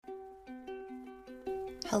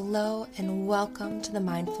Hello and welcome to the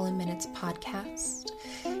Mindful in Minutes podcast,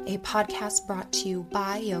 a podcast brought to you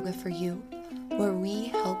by Yoga for You, where we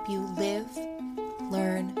help you live,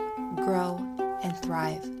 learn, grow, and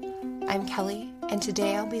thrive. I'm Kelly, and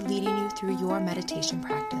today I'll be leading you through your meditation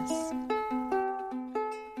practice.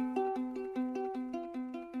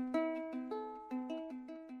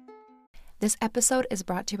 This episode is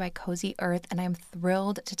brought to you by Cozy Earth, and I'm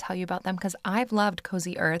thrilled to tell you about them because I've loved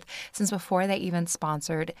Cozy Earth since before they even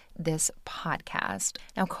sponsored this podcast.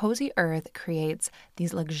 Now, Cozy Earth creates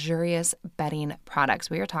these luxurious bedding products.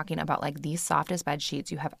 We are talking about like the softest bed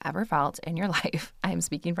sheets you have ever felt in your life. I'm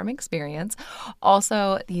speaking from experience.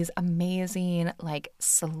 Also, these amazing like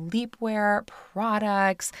sleepwear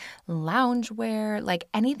products, loungewear, like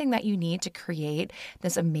anything that you need to create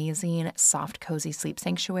this amazing, soft, cozy sleep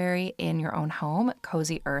sanctuary in your own home.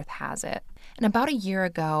 Cozy Earth has it. And about a year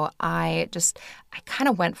ago, I kind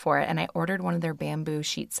of went for it and I ordered one of their bamboo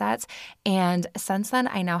sheet sets. And since then,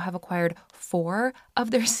 I now have acquired 4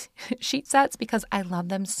 of their sheet sets because I love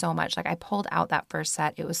them so much. Like I pulled out that first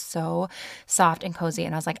set. It was so soft and cozy.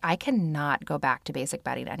 And I was like, I cannot go back to basic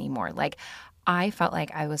bedding anymore. Like I felt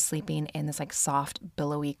like I was sleeping in this like soft,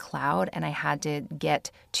 billowy cloud, and I had to get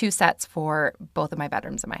 2 sets for both of my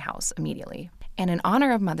bedrooms in my house immediately. And in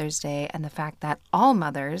honor of Mother's Day and the fact that all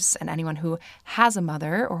mothers and anyone who has a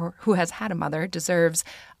mother or who has had a mother deserves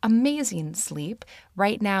amazing sleep,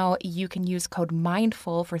 right now you can use code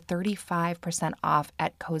MINDFUL for 35% off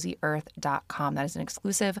at CozyEarth.com. That is an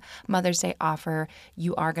exclusive Mother's Day offer.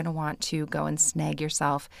 You are going to want to go and snag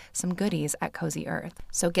yourself some goodies at Cozy Earth.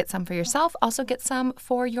 So get some for yourself, also get some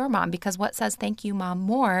for your mom, because what says thank you, mom,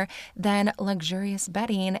 more than luxurious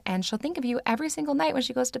bedding? And she'll think of you every single night when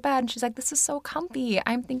she goes to bed. And she's like, this is so comfy.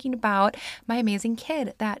 I'm thinking about my amazing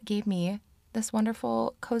kid that gave me this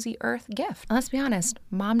wonderful Cozy Earth gift. And let's be honest,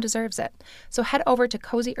 mom deserves it. So head over to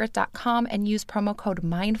CozyEarth.com and use promo code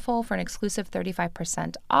MINDFUL for an exclusive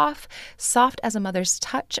 35% off. Soft as a mother's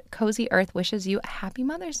touch, Cozy Earth wishes you a happy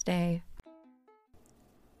Mother's Day.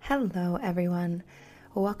 Hello, everyone.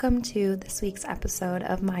 Welcome to this week's episode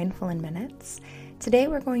of Mindful in Minutes. Today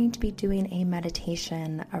we're going to be doing a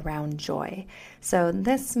meditation around joy. So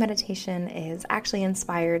this meditation is actually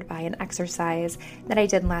inspired by an exercise that I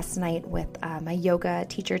did last night with my yoga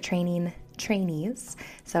teacher training trainees.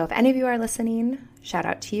 So if any of you are listening, shout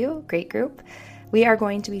out to you, great group. We are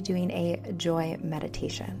going to be doing a joy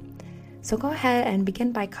meditation. So go ahead and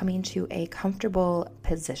begin by coming to a comfortable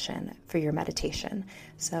position for your meditation.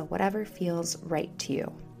 So whatever feels right to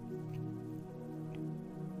you.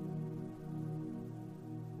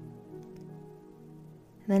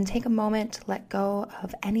 And then take a moment to let go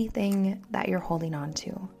of anything that you're holding on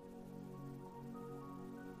to.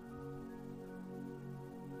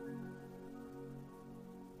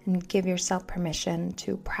 And give yourself permission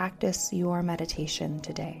to practice your meditation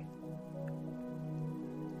today.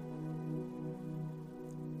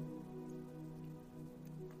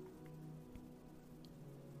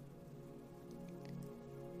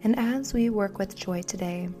 And as we work with joy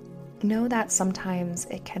today, know that sometimes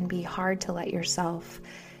it can be hard to let yourself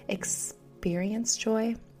experience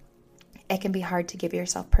joy. It can be hard to give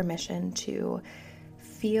yourself permission to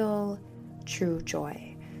feel true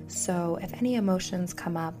joy. So if any emotions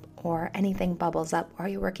come up or anything bubbles up while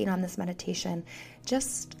you're working on this meditation,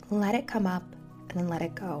 just let it come up and then let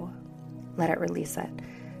it go. Let it release it.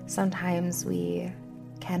 Sometimes we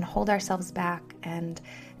can hold ourselves back and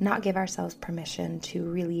not give ourselves permission to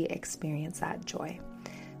really experience that joy.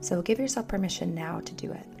 So give yourself permission now to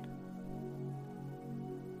do it.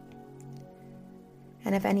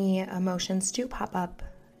 And if any emotions do pop up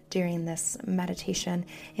during this meditation,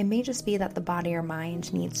 it may just be that the body or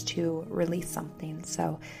mind needs to release something.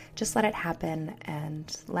 So just let it happen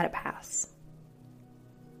and let it pass.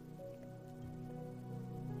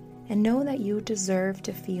 And know that you deserve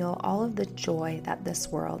to feel all of the joy that this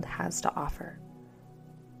world has to offer.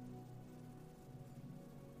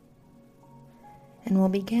 And we'll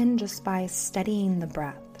begin just by steadying the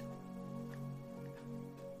breath.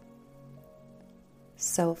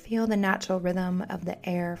 So feel the natural rhythm of the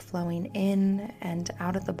air flowing in and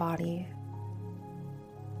out of the body.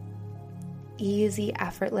 Easy,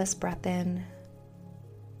 effortless breath in.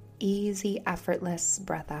 Easy, effortless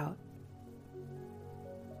breath out.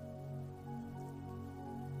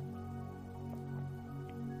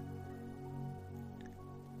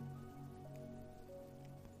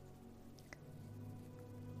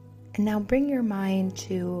 And now bring your mind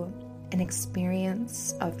to an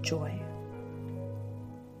experience of joy.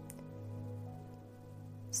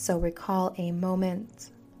 So recall a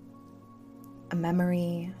moment, a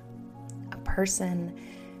memory, a person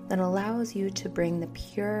that allows you to bring the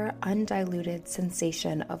pure, undiluted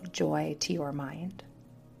sensation of joy to your mind.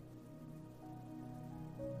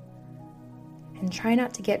 And try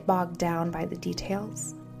not to get bogged down by the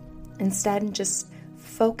details. Instead, just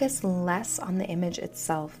focus less on the image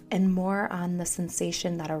itself and more on the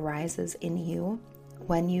sensation that arises in you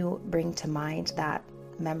when you bring to mind that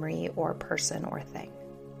memory or person or thing.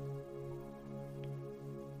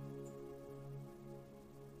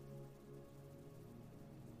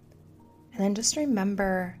 And then just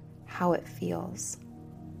remember how it feels,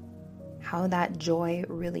 how that joy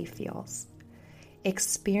really feels.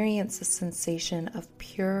 Experience the sensation of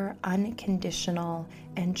pure, unconditional,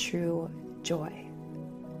 and true joy.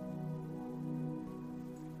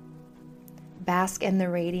 Bask in the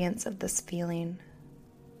radiance of this feeling.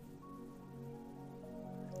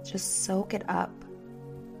 Just soak it up.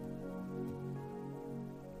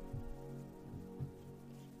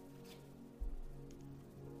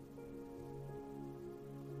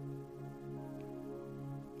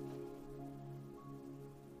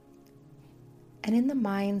 And in the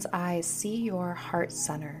mind's eye, see your heart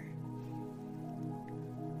center.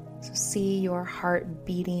 So see your heart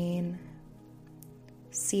beating.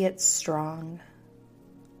 See it strong.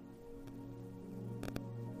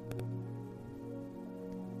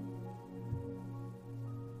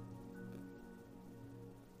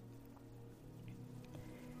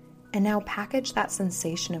 And now package that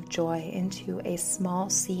sensation of joy into a small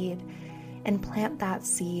seed and plant that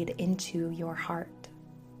seed into your heart.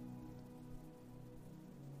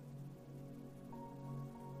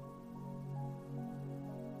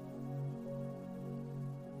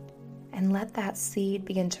 And let that seed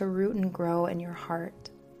begin to root and grow in your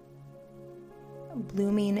heart,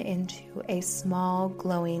 blooming into a small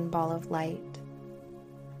glowing ball of light,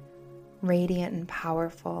 radiant and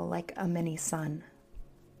powerful like a mini sun.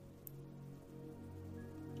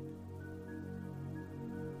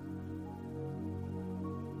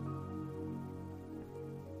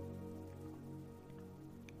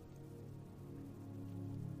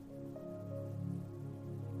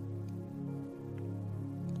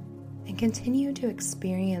 And continue to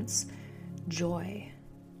experience joy.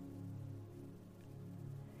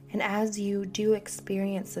 And as you do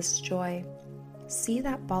experience this joy, see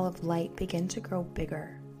that ball of light begin to grow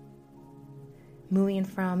bigger, moving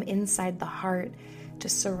from inside the heart to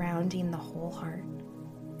surrounding the whole heart.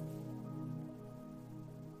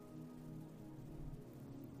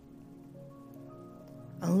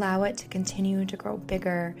 Allow it to continue to grow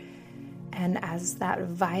bigger. And as that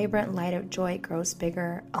vibrant light of joy grows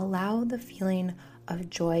bigger, allow the feeling of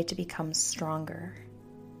joy to become stronger.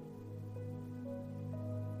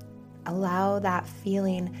 Allow that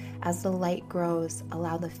feeling, as the light grows,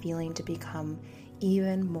 allow the feeling to become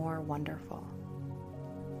even more wonderful.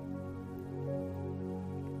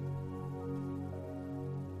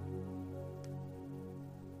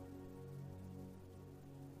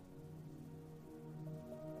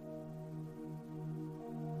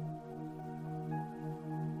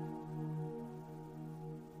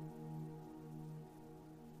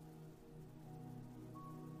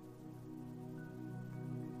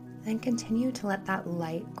 Then continue to let that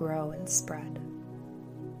light grow and spread.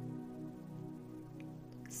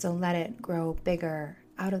 So let it grow bigger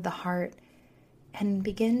out of the heart and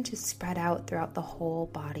begin to spread out throughout the whole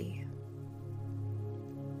body.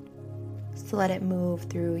 So let it move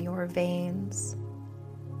through your veins.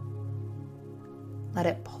 Let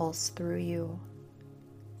it pulse through you.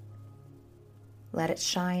 Let it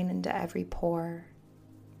shine into every pore.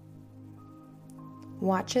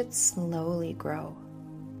 Watch it slowly grow.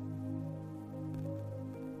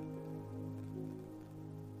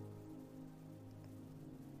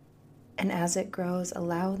 And as it grows,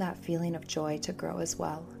 allow that feeling of joy to grow as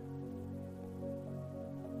well.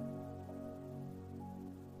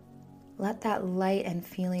 Let that light and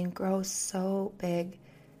feeling grow so big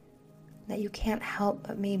that you can't help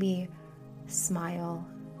but maybe smile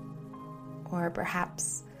or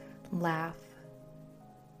perhaps laugh.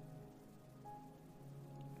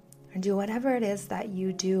 Or do whatever it is that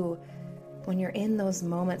you do when you're in those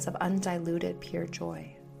moments of undiluted pure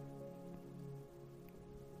joy.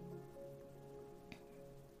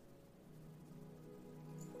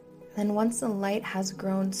 Then once the light has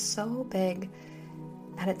grown so big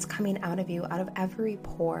that it's coming out of you, out of every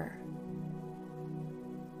pore,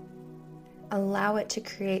 allow it to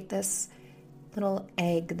create this little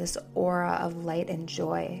egg, this aura of light and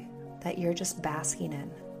joy that you're just basking in,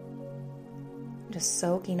 just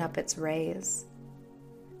soaking up its rays.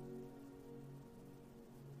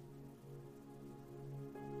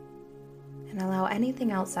 And allow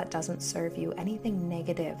anything else that doesn't serve you, anything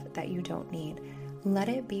negative that you don't need, let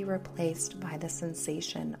it be replaced by the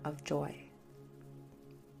sensation of joy.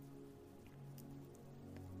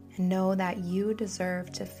 And know that you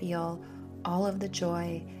deserve to feel all of the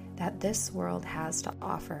joy that this world has to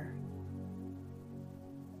offer.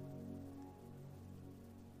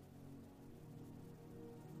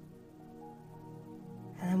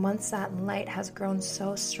 And then once that light has grown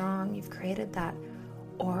so strong, you've created that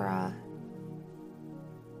aura,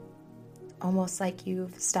 almost like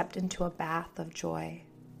you've stepped into a bath of joy.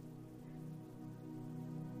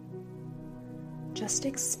 Just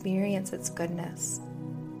experience its goodness.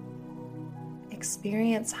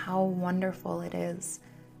 Experience how wonderful it is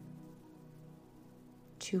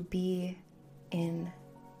to be in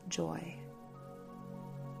joy.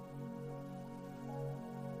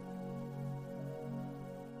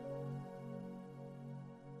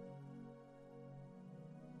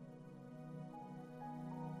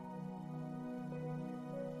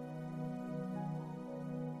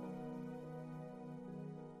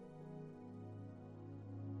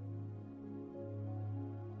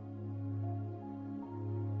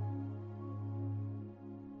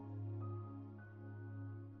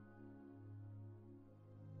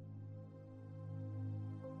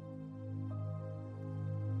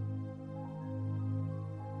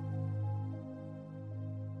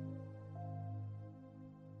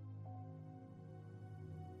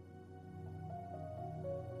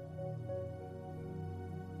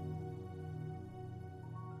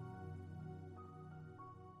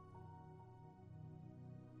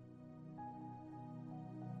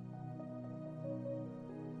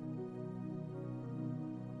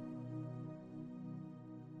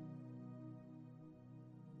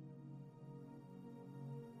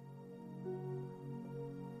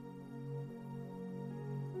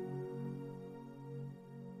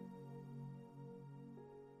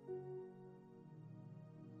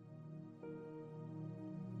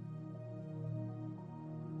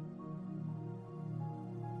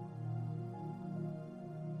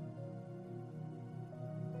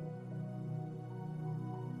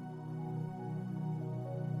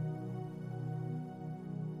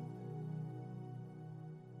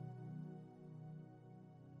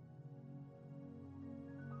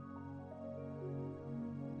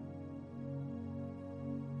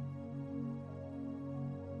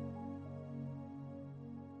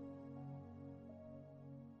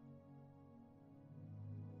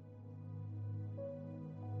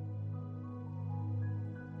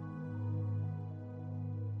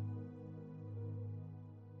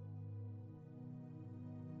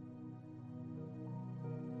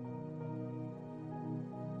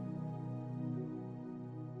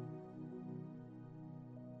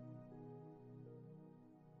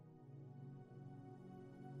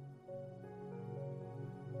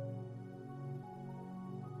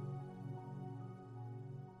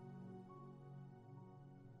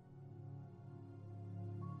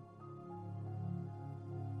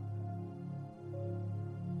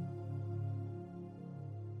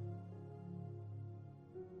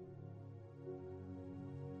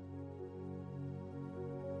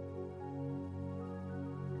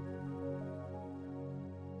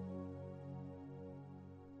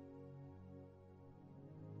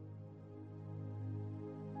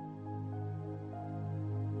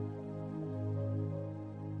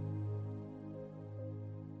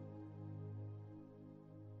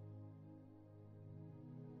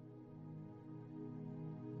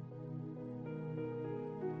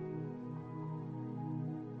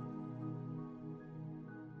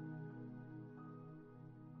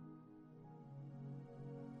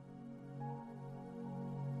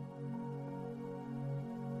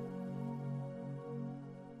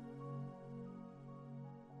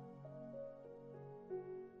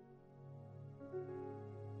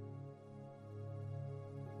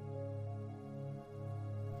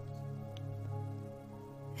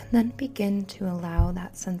 Then begin to allow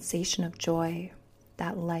that sensation of joy,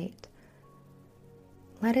 that light.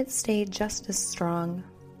 Let it stay just as strong,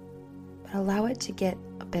 but allow it to get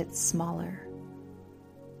a bit smaller.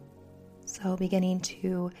 So beginning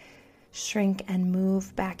to shrink and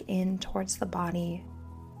move back in towards the body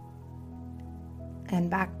and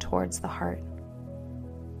back towards the heart.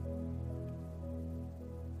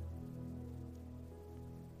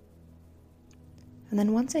 And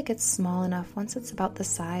then once it gets small enough, once it's about the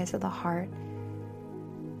size of the heart,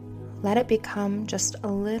 let it become just a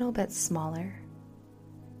little bit smaller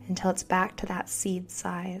until it's back to that seed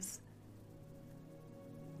size.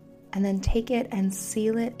 And then take it and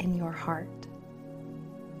seal it in your heart.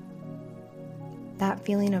 That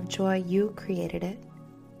feeling of joy, you created it.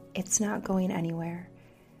 It's not going anywhere,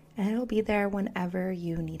 and it'll be there whenever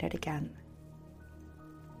you need it again.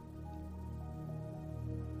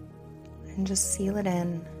 and just seal it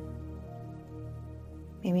in.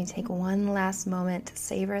 Maybe take one last moment to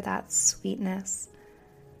savor that sweetness.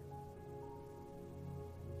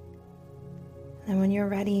 And when you're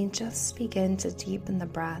ready, just begin to deepen the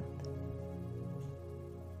breath.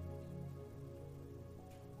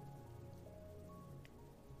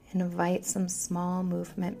 And invite some small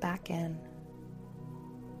movement back in.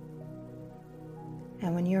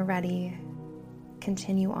 And when you're ready,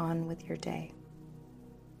 continue on with your day.